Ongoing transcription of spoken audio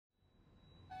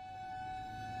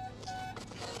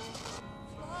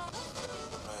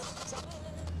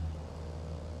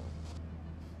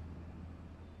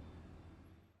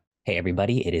Hey,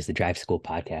 everybody. It is the Drive School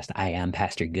podcast. I am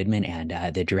Pastor Goodman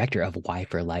and the director of Y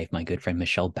for Life. My good friend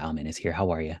Michelle Bauman is here. How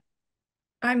are you?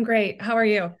 I'm great. How are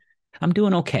you? I'm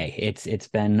doing okay. It's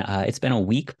been a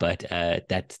week, but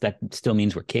that still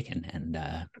means we're kicking, and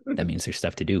that means there's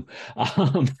stuff to do.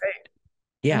 Um, Great.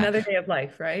 yeah, Another day of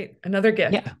life, right? Another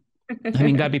gift. yeah. I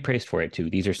mean, God be praised for it too.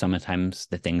 These are sometimes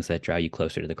the things that draw you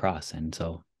closer to the cross, and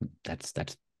so that's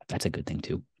that's that's a good thing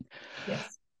too.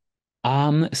 Yes.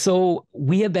 So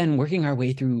we have been working our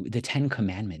way through the Ten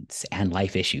Commandments and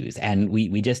life issues, and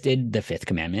we just did the fifth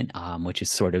commandment, which is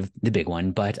sort of the big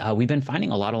one. But we've been finding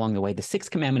a lot along the way. The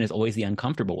sixth commandment is always the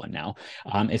uncomfortable one now,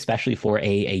 especially for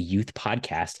a youth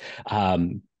podcast.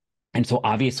 And so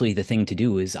obviously the thing to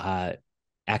do is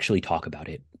actually talk about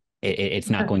it.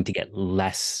 It's not going to get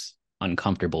less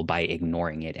uncomfortable by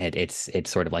ignoring it. It's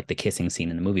sort of like the kissing scene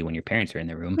in the movie when your parents are in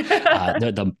the room.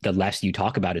 The less you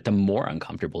talk about it, the more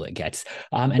uncomfortable it gets.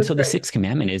 And That's so the right. sixth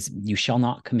commandment is you shall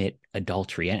not commit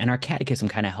adultery. And our catechism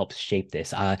kind of helps shape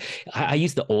this. I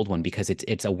use the old one because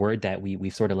it's a word that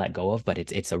we've sort of let go of, but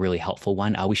it's a really helpful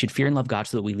one. We should fear and love God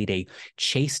so that we lead a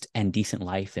chaste and decent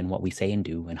life in what we say and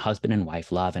do, and husband and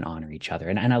wife love and honor each other.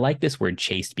 And I like this word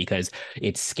chaste because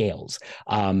it scales.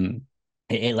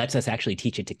 It lets us actually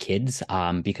teach it to kids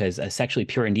because a sexually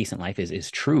pure and decent life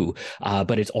is true,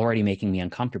 but it's already making me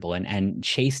uncomfortable. And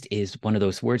chaste is one of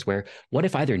those words where what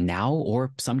if either now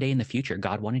or someday in the future,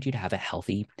 God wanted you to have a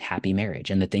healthy, happy marriage?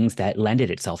 And the things that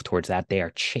lended itself towards that, they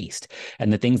are chaste.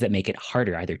 And the things that make it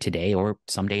harder either today or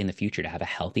someday in the future to have a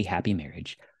healthy, happy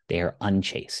marriage, they are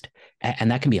unchaste.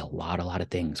 And that can be a lot of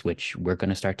things, which we're going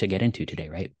to start to get into today,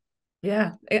 right?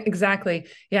 Yeah, exactly.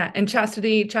 Yeah. And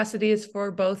chastity is for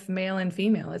both male and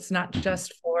female. It's not Mhm.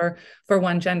 just for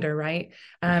one gender, right?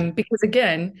 Right. Because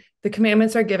again, the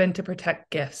commandments are given to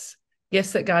protect gifts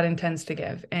that God intends to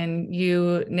give. And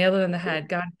you nailed it on the head.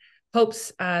 God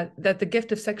hopes that the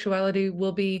gift of sexuality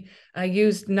will be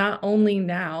used not only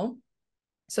now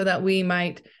so that we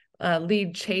might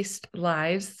lead chaste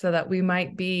lives, so that we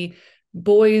might be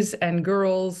boys and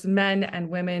girls, men and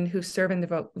women who serve in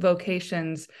the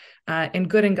vocations in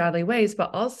good and godly ways,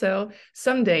 but also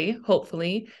someday,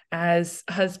 hopefully, as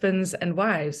husbands and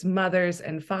wives, mothers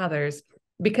and fathers,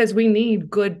 because we need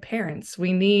good parents.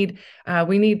 We need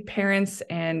parents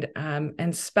and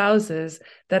spouses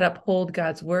that uphold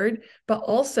God's word, but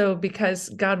also because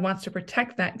God wants to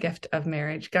protect that gift of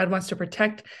marriage. God wants to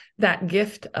protect that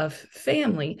gift of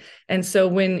family. And so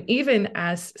when even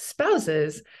as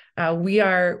spouses, we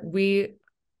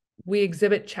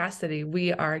exhibit chastity.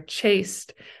 We are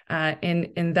chaste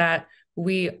in that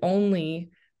we only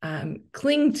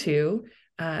cling to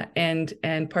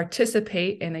and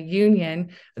participate in a union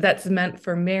that's meant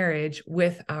for marriage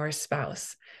with our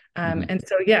spouse. Mhm. And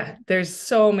so, yeah, there's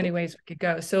so many ways we could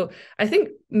go. So I think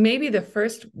maybe the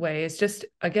first way is just,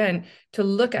 again, to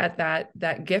look at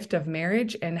that gift of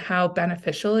marriage and how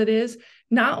beneficial it is,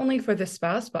 not only for the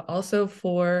spouse, but also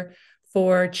for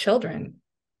children,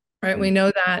 right? We Mhm.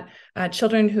 know that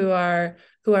children who are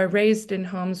raised in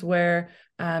homes where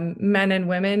men and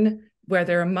women, where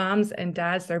their moms and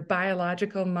dads, their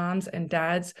biological moms and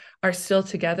dads are still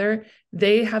together,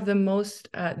 they have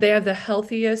the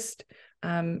healthiest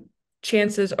um,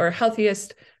 chances or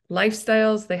healthiest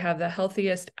lifestyles. They have the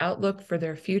healthiest outlook for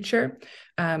their future.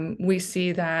 We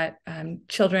see that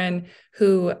children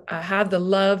who have the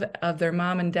love of their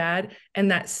mom and dad and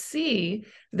that see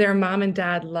their mom and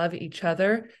dad love each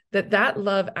other, that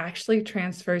love actually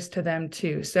transfers to them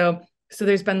too. So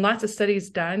there's been lots of studies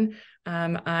done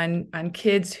on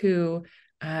kids who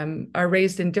are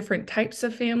raised in different types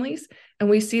of families. And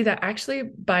we see that actually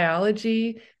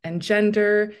biology and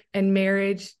gender and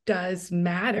marriage does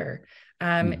matter.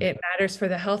 Mhm. It matters for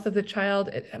the health of the child.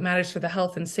 It matters for the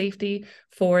health and safety,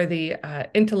 for the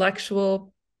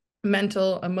intellectual,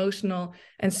 mental, emotional,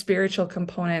 and spiritual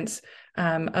components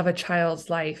of a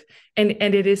child's life. And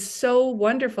it is so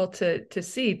wonderful to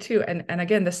see too. And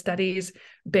again, the studies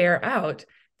bear out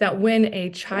that when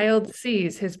a child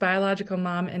sees his biological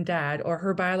mom and dad or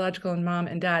her biological mom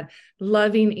and dad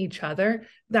loving each other,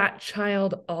 that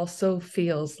child also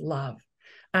feels love.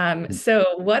 So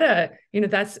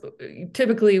that's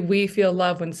typically we feel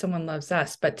love when someone loves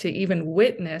us, but to even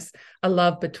witness a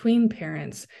love between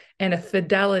parents and a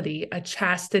fidelity, a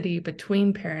chastity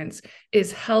between parents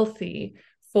is healthy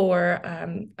for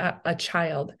a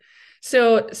child.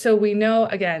 So we know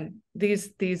again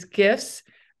these gifts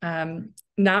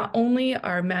not only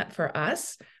are meant for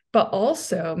us, but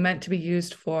also meant to be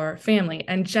used for family.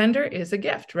 And gender is a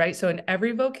gift, right? So in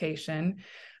every vocation,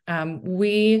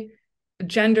 we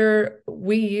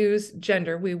use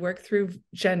gender, we work through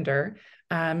gender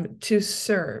to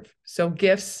serve. So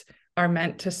gifts are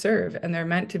meant to serve, and they're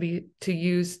meant to be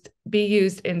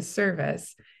used in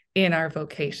service in our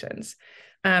vocations.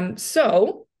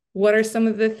 So what are some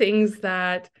of the things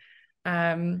that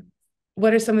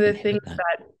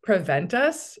prevent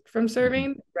us from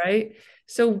serving, right?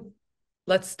 So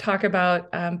let's talk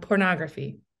about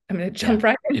pornography. I'm going to jump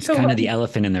right It's into kind of one. the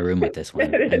elephant in the room with this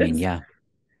one. I mean, yeah.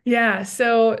 Yeah.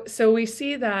 So we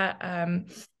see that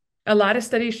a lot of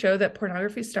studies show that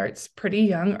pornography starts pretty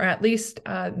young, or at least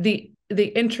the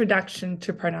introduction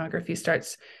to pornography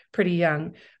starts pretty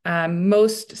young.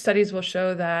 Most studies will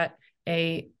show that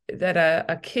a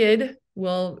kid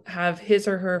will have his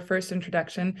or her first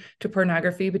introduction to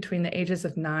pornography between the ages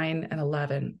of 9 and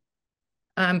 11.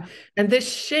 And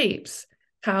this shapes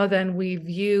how then we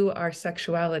view our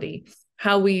sexuality,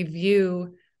 how we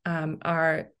view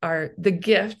the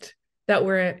gift that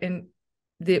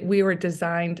we were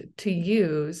designed to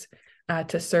use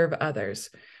to serve others.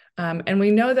 And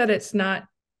we know that it's not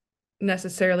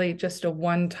necessarily just a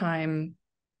one-time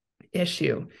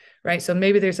issue, right? So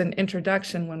maybe there's an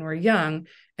introduction when we're young,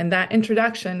 and that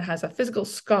introduction has a physical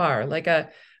scar, like an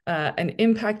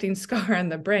impacting scar on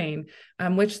the brain,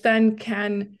 which then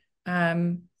can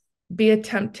be a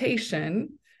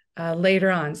temptation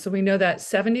later on. So we know that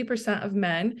 70% of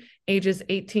men ages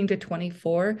 18 to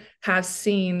 24 have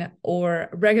seen or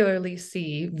regularly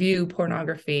view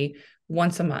pornography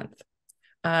once a month.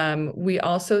 We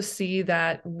also see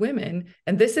that women,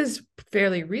 and this is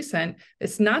fairly recent,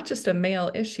 it's not just a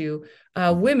male issue,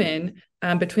 women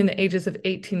between the ages of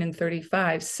 18 and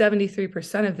 35,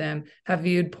 73% of them have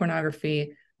viewed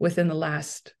pornography within the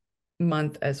last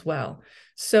month as well.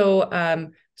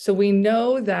 So we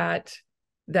know that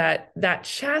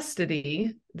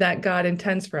chastity that God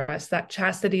intends for us, that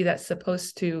chastity that's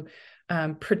supposed to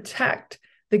protect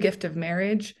the gift of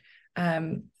marriage,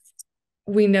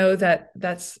 we know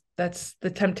that's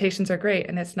the temptations are great,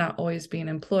 and it's not always being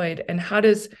employed. And how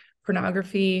does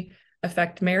pornography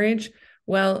affect marriage?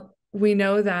 Well, we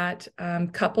know that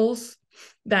couples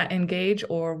that engage,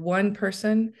 or one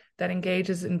person that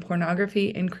engages in pornography,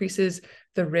 increases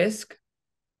the risk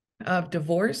of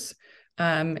divorce.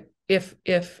 If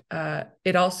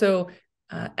it also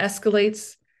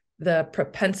escalates the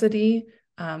propensity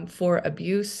for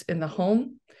abuse in the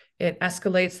home. It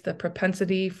escalates the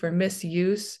propensity for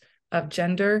misuse of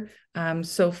gender.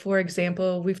 So for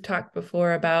example, we've talked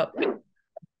before about,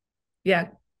 yeah,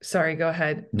 sorry, go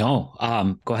ahead. No,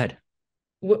 go ahead.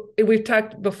 We've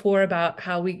talked before about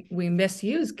how we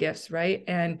misuse gifts, right?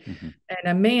 And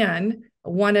a man,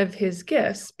 one of his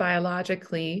gifts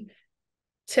biologically,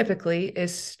 typically,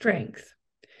 is strength.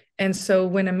 And so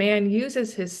when a man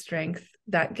uses his strength,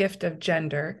 that gift of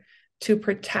gender, to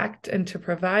protect and to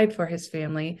provide for his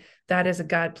family, that is a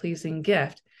God-pleasing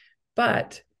gift.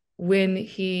 But when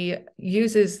he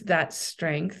uses that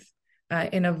strength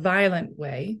in a violent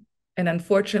way, and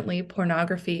unfortunately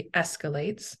pornography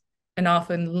escalates and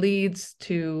often leads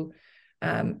to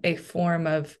a form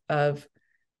of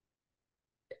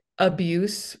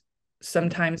abuse,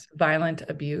 sometimes violent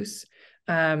abuse,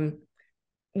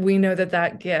 we know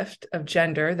that gift of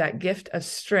gender, that gift of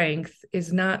strength,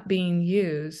 is not being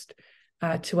used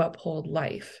to uphold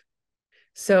life.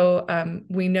 So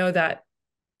we know that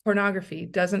pornography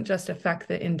doesn't just affect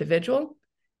the individual.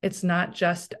 It's not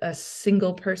just a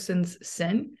single person's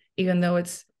sin, even though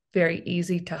it's very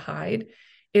easy to hide.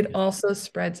 It also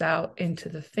spreads out into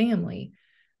the family.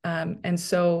 And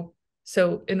so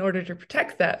in order to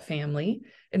protect that family,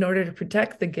 in order to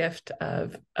protect the gift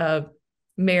of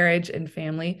marriage and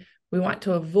family, we want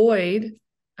to avoid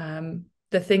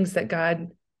the things that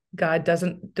God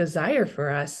doesn't desire for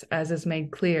us, as is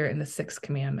made clear in the 6th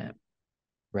commandment.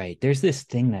 Right. There's this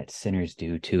thing that sinners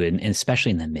do too, and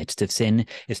especially in the midst of sin,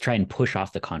 is try and push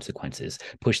off the consequences,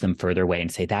 push them further away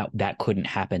and say that couldn't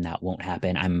happen, that won't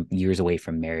happen. I'm years away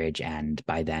from marriage, and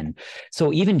by then.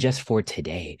 So even just for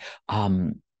today,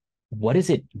 what does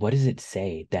it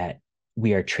say that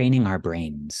we are training our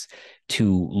brains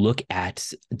to look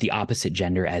at the opposite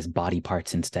gender as body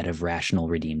parts instead of rational,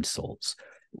 redeemed souls?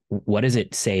 What does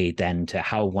it say then to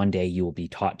how one day you will be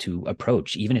taught to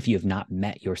approach, even if you have not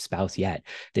met your spouse yet,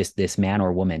 this man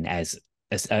or woman as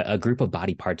a group of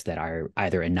body parts that are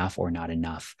either enough or not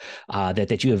enough,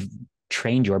 that you have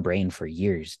trained your brain for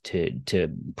years to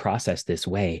process this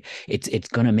way? It's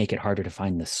going to make it harder to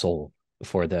find the soul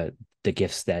for the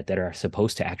gifts that are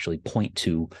supposed to actually point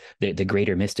to the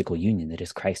greater mystical union that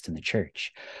is Christ and the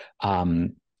church.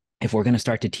 If we're going to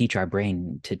start to teach our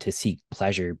brain to seek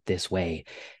pleasure this way,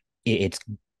 it's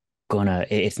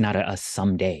not a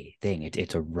someday thing.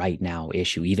 It's a right now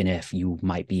issue, even if you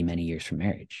might be many years from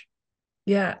marriage.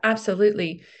 Yeah,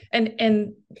 absolutely.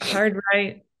 And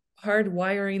hardwiring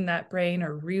that brain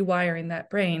or rewiring that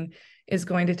brain is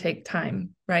going to take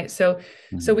time, right? So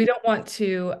Mhm. we don't want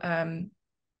to,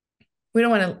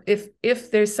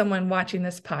 if there's someone watching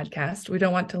this podcast, we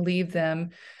don't want to leave them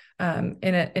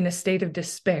in a state of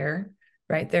despair,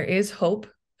 right? There is hope.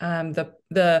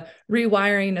 The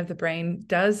rewiring of the brain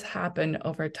does happen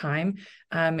over time,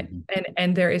 Mhm.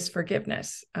 and there is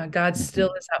forgiveness. God still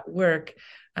Mhm. is at work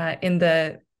in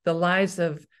the lives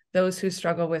of those who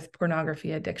struggle with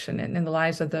pornography addiction, and in the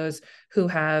lives of those who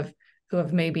have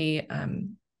maybe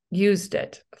used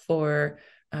it for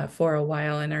a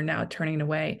while and are now turning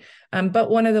away. But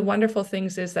one of the wonderful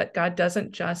things is that God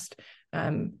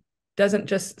um, doesn't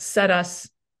just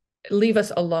leave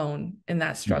us alone in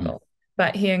that Mhm. struggle,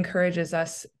 but He encourages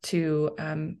us to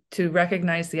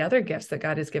recognize the other gifts that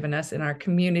God has given us in our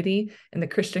community, in the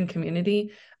Christian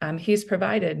community. He's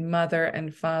provided mother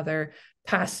and father,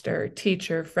 pastor,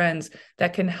 teacher, friends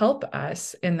that can help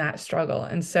us in that struggle.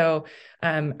 And so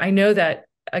I know that,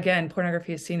 again,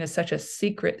 pornography is seen as such a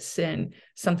secret sin,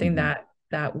 something Mhm.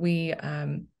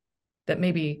 that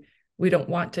maybe we don't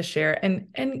want to share. And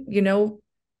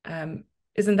um,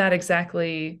 isn't that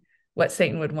exactly what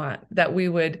Satan would want? That we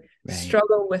would Right.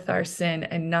 struggle with our sin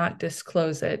and not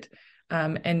disclose it,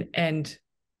 um, and and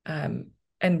um,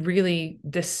 and really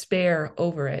despair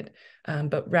over it.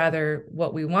 But rather,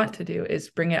 what we want to do is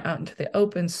bring it out into the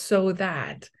open so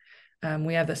that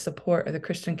we have the support of the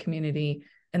Christian community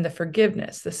and the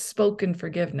forgiveness, the spoken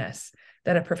forgiveness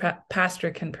that a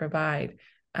pastor can provide,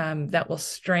 that will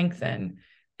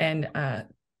and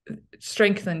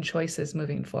strengthen choices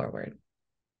moving forward.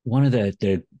 One of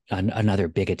another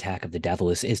big attack of the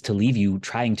devil is to leave you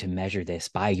trying to measure this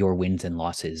by your wins and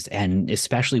losses, and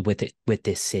especially with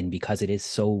this sin, because it is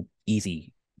so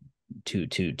easy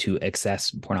to access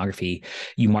pornography.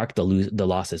 You mark the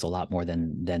losses a lot more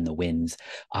than the wins,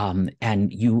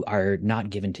 and you are not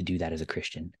given to do that as a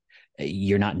Christian.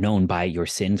 You're not known by your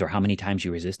sins or how many times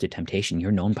you resisted temptation.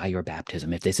 You're known by your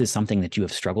baptism. If this is something that you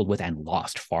have struggled with and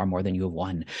lost far more than you have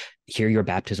won, here your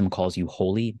baptism calls you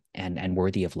holy and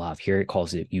worthy of love. Here it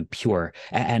calls you pure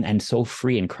and so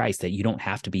free in Christ that you don't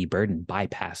have to be burdened by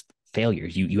past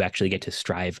failures. You actually get to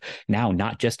strive now,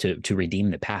 not just to redeem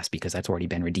the past, because that's already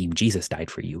been redeemed. Jesus died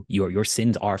for you. Your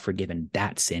sins are forgiven.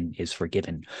 That sin is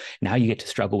forgiven. Now you get to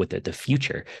struggle with the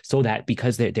future, so that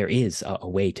because there is a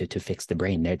way to fix the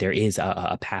brain, there is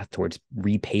a path towards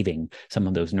repaving some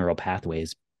of those neural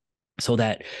pathways, so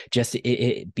that just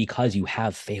because you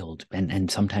have failed and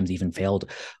sometimes even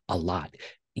failed a lot,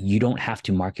 you don't have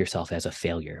to mark yourself as a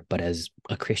failure, but as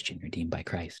a Christian redeemed by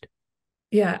Christ.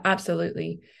 Yeah,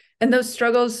 absolutely. And those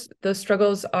struggles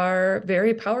are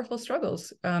very powerful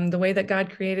struggles. The way that God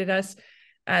created us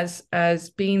as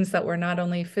beings that were not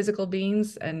only physical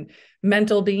beings and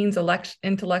mental beings,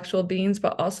 intellectual beings,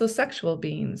 but also sexual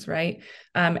beings, right?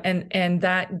 And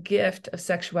that gift of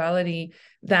sexuality,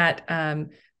 that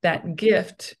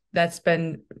gift that's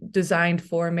been designed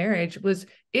for marriage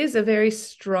is a very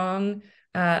strong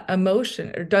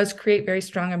emotion, or does create very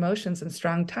strong emotions and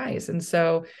strong ties.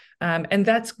 And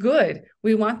that's good.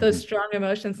 We want those Mhm. strong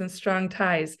emotions and strong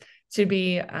ties to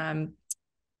be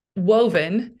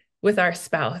woven with our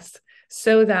spouse,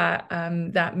 so that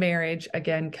that marriage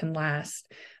again can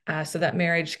last, so that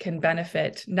marriage can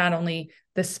benefit not only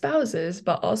the spouses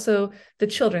but also the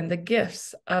children, the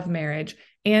gifts of marriage,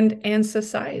 and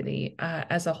society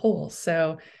as a whole.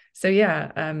 So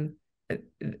yeah,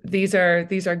 these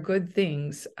are good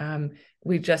things.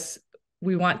 We just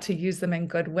we want to use them in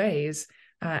good ways,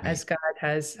 Right. as God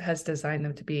has designed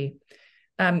them to be.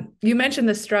 You mentioned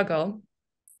the struggle,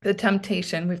 the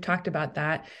temptation. We've talked about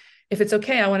that. If it's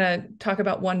okay, I want to talk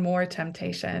about one more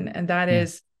temptation, and that Yeah.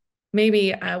 is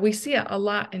maybe we see it a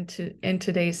lot in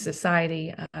today's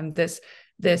society.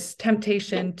 This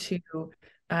temptation to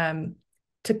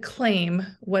claim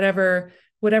whatever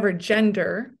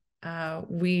gender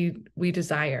we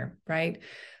desire, right?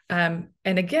 And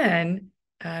again,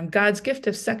 God's gift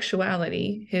of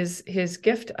sexuality, His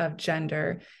gift of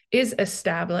gender, is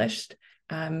established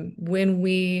when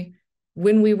we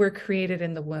were created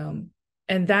in the womb.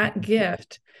 And that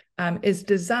gift is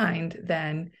designed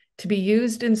then to be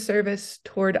used in service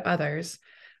toward others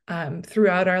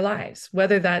throughout our lives,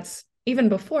 whether that's even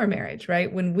before marriage,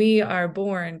 right? When we are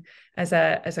born as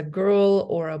a girl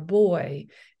or a boy,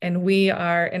 and we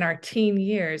are in our teen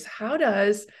years, how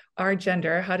does our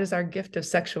gender, how does our gift of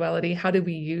sexuality, how do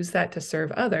we use that to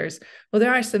serve others? Well,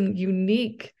 there are some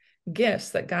unique gifts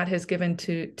that God has given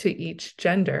to each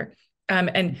gender.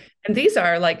 And these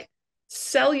are like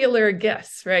cellular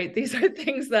gifts, right? These are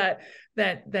things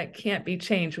that can't be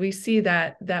changed. We see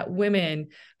that women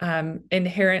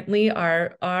inherently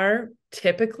are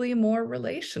typically more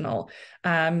relational.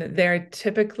 They're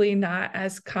typically not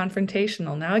as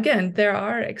confrontational. Now, again, there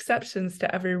are exceptions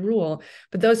to every rule,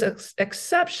 but those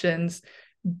exceptions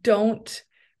don't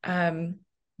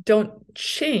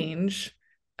change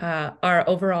our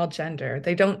overall gender.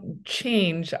 They don't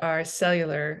change our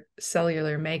cellular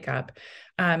makeup.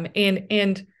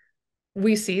 And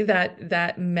we see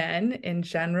that men in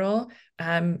general,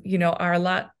 are a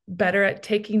lot better at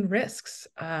taking risks.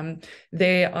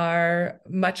 They are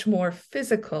much more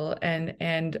physical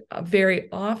and very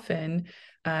often,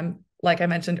 like I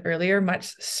mentioned earlier,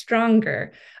 much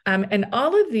stronger. And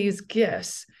all of these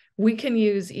gifts we can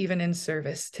use even in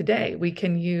service today. We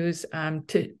can use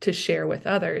to share with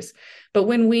others. But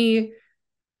when we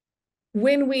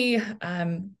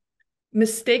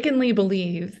mistakenly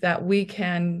believe that we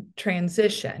can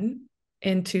transition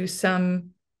into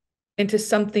something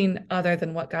other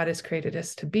than what God has created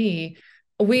us to be,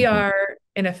 we are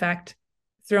in effect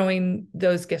throwing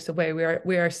those gifts away.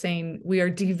 We are saying we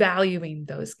are devaluing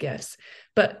those gifts.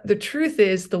 But the truth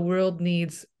is the world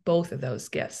needs both of those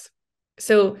gifts.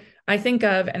 So I think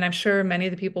of, and I'm sure many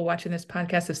of the people watching this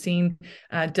podcast have seen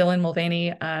Dylan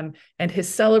Mulvaney and his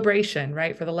celebration,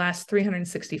 right? For the last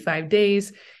 365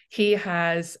 days, he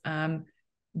has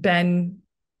been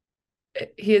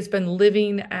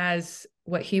living as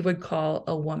what he would call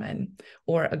a woman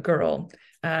or a girl.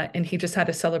 And he just had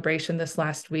a celebration this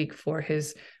last week for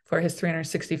his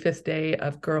 365th day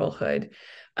of girlhood.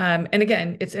 And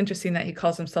again, it's interesting that he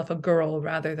calls himself a girl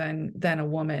rather than a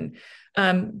woman.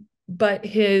 But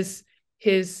his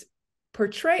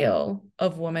portrayal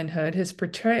of womanhood, his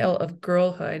portrayal of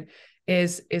girlhood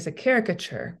is a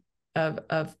caricature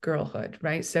of girlhood,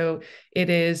 right? So it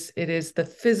is the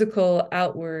physical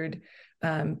outward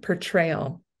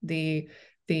portrayal, the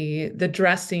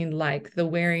dressing, like the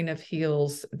wearing of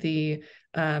heels, the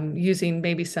using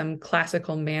maybe some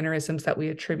classical mannerisms that we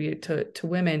attribute to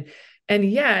women. And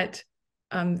yet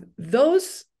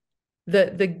those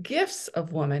the gifts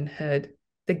of womanhood,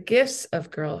 the gifts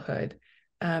of girlhood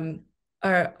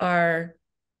are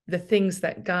the things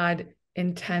that God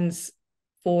intends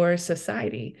for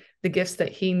society, the gifts that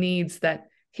he needs, that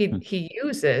he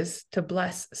uses to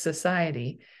bless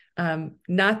society,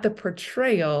 not the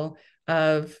portrayal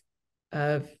of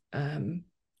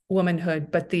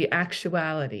womanhood, but the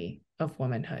actuality of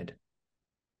womanhood.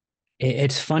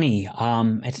 It's funny.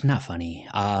 It's not funny.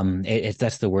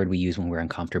 That's the word we use when we're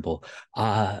uncomfortable.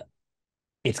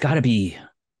 It's got to be,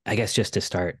 I guess, just to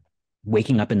start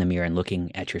waking up in the mirror and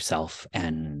looking at yourself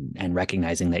and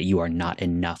recognizing that you are not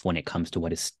enough when it comes to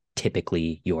what is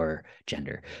typically your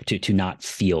gender, to not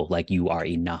feel like you are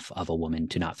enough of a woman,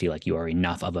 to not feel like you are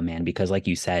enough of a man, because like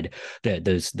you said,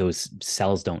 those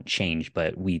cells don't change,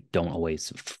 but we don't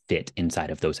always fit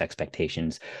inside of those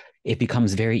expectations. It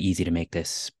becomes very easy to make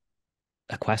this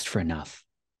a quest for enough,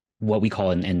 what we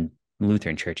call in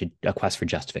Lutheran church, a quest for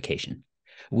justification.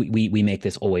 We make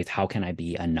this always, how can I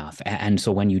be enough? And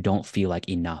so when you don't feel like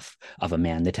enough of a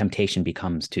man, the temptation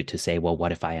becomes to say, well,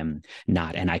 what if I am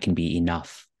not, and I can be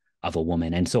enough of a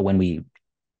woman? And so when we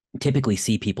typically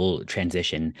see people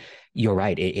transition, you're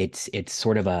right. It's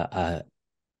sort of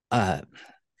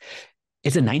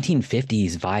it's a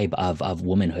 1950s vibe of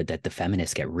womanhood that the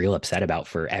feminists get real upset about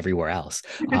for everywhere else.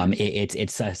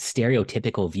 It's a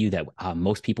stereotypical view that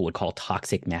most people would call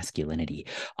toxic masculinity.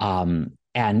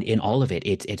 And in all of it,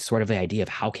 it's sort of the idea of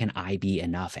how can I be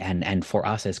enough? And for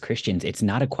us as Christians, it's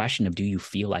not a question of do you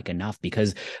feel like enough,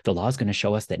 because the law is going to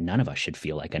show us that none of us should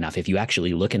feel like enough. If you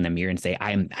actually look in the mirror and say,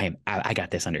 I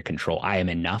got this under control, I am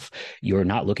enough, you're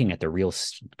not looking at the real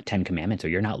 10 commandments, or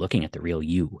you're not looking at the real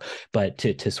you. But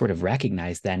to sort of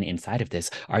recognize then inside of this,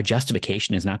 our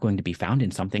justification is not going to be found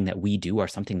in something that we do or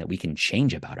something that we can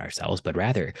change about ourselves, but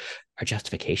rather our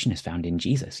justification is found in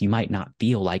Jesus. You might not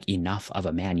feel like enough of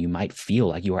a man. You might feel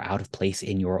like you are out of place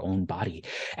in your own body.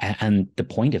 And the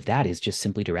point of that is just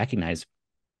simply to recognize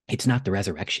it's not the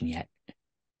resurrection yet.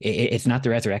 It's not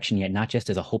the resurrection yet, not just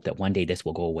as a hope that one day this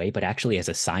will go away, but actually as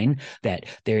a sign that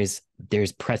there's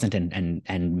present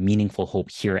and meaningful hope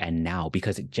here and now.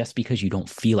 Because just because you don't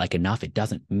feel like enough, it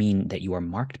doesn't mean that you are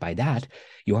marked by that.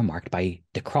 You are marked by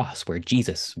the cross, where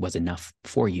Jesus was enough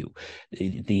for you.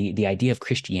 The idea of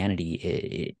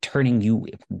Christianity, turning you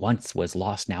once was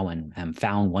lost, now am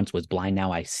found, once was blind,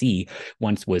 now I see,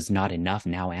 once was not enough,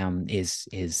 now am,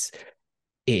 is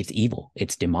it's evil,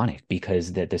 it's demonic,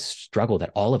 because the struggle that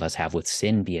all of us have with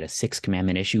sin, be it a sixth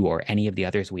commandment issue or any of the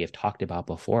others we have talked about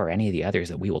before, or any of the others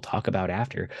that we will talk about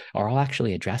after, are all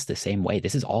actually addressed the same way.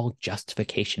 This is all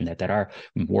justification, that our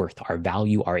worth, our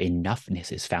value, our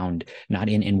enoughness is found not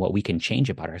in what we can change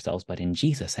about ourselves, but in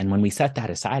Jesus. And when we set that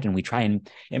aside and we try and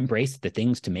embrace the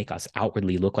things to make us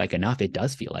outwardly look like enough, it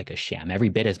does feel like a sham. Every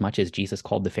bit as much as Jesus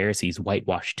called the Pharisees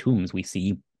whitewashed tombs, we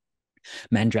see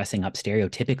men dressing up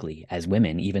stereotypically as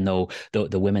women, even though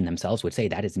the women themselves would say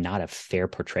that is not a fair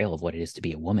portrayal of what it is to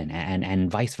be a woman, and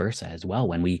vice versa as well.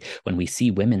 When we see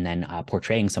women then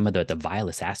portraying some of the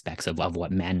vilest aspects of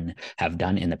what men have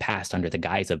done in the past under the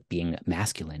guise of being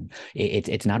masculine,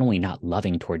 it's not only not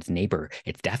loving towards neighbor,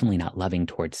 it's definitely not loving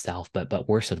towards self, but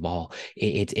worse of all,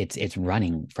 it's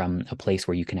running from a place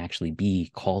where you can actually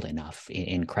be called enough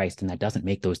in Christ, and that doesn't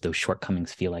make those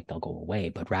shortcomings feel like they'll go away,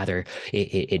 but rather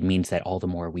it means that all the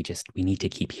more we need to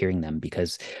keep hearing them,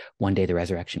 because one day the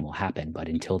resurrection will happen. But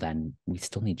until then, we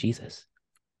still need Jesus.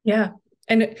 Yeah.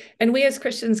 And we as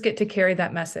Christians get to carry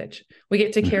that message. We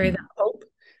get to carry that hope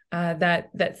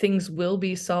that things will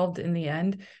be solved in the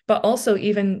end, but also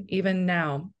even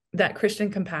now, that Christian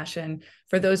compassion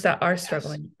for those that are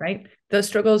struggling, yes. Right? Those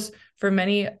struggles for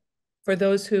many, for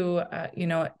those who,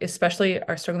 especially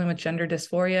are struggling with gender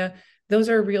dysphoria, those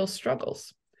are real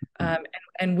struggles.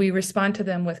 And we respond to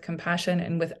them with compassion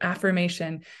and with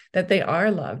affirmation that they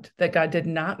are loved, that God did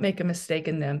not make a mistake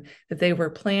in them, that they were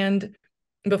planned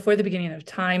before the beginning of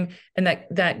time, and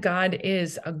that God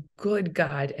is a good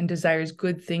God and desires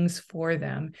good things for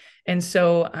them. And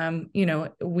so,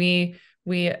 we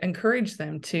encourage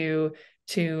them to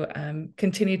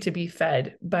continue to be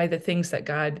fed by the things that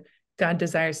God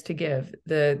desires to give,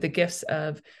 the gifts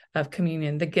of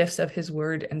communion, the gifts of His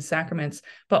word and sacraments,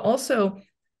 but also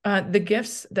the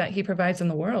gifts that He provides in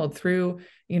the world through,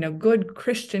 good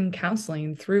Christian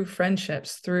counseling, through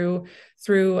friendships, through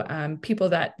people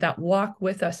that walk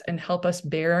with us and help us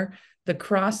bear the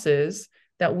crosses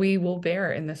that we will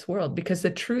bear in this world. Because the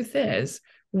truth is,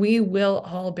 we will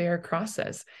all bear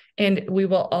crosses, and we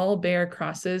will all bear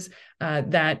crosses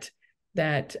that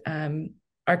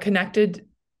are connected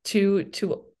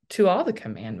to all the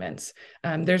commandments.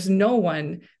 There's no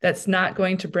one that's not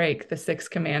going to break the sixth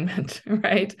commandment,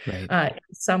 right? In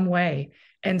some way.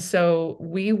 And so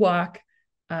we walk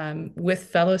with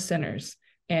fellow sinners,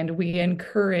 and we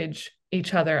encourage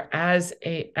each other as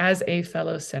a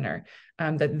fellow sinner,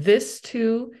 that this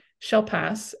too shall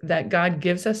pass, that God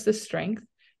gives us the strength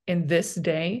in this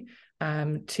day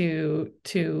to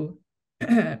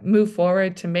move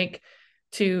forward,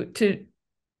 to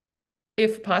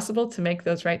if possible, to make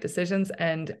those right decisions,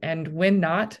 and when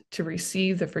not, to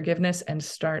receive the forgiveness and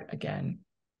start again.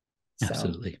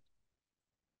 Absolutely.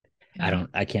 Yeah.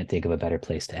 I can't think of a better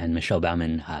place to end. Michelle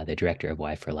Bauman, the director of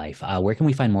Y for Life. Where can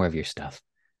we find more of your stuff?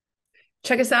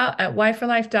 Check us out at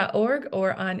yforlife.org,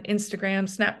 or on Instagram,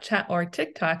 Snapchat, or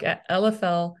TikTok at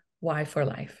LFL Y for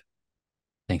Life.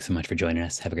 Thanks so much for joining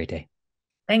us. Have a great day.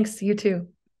 Thanks. You too.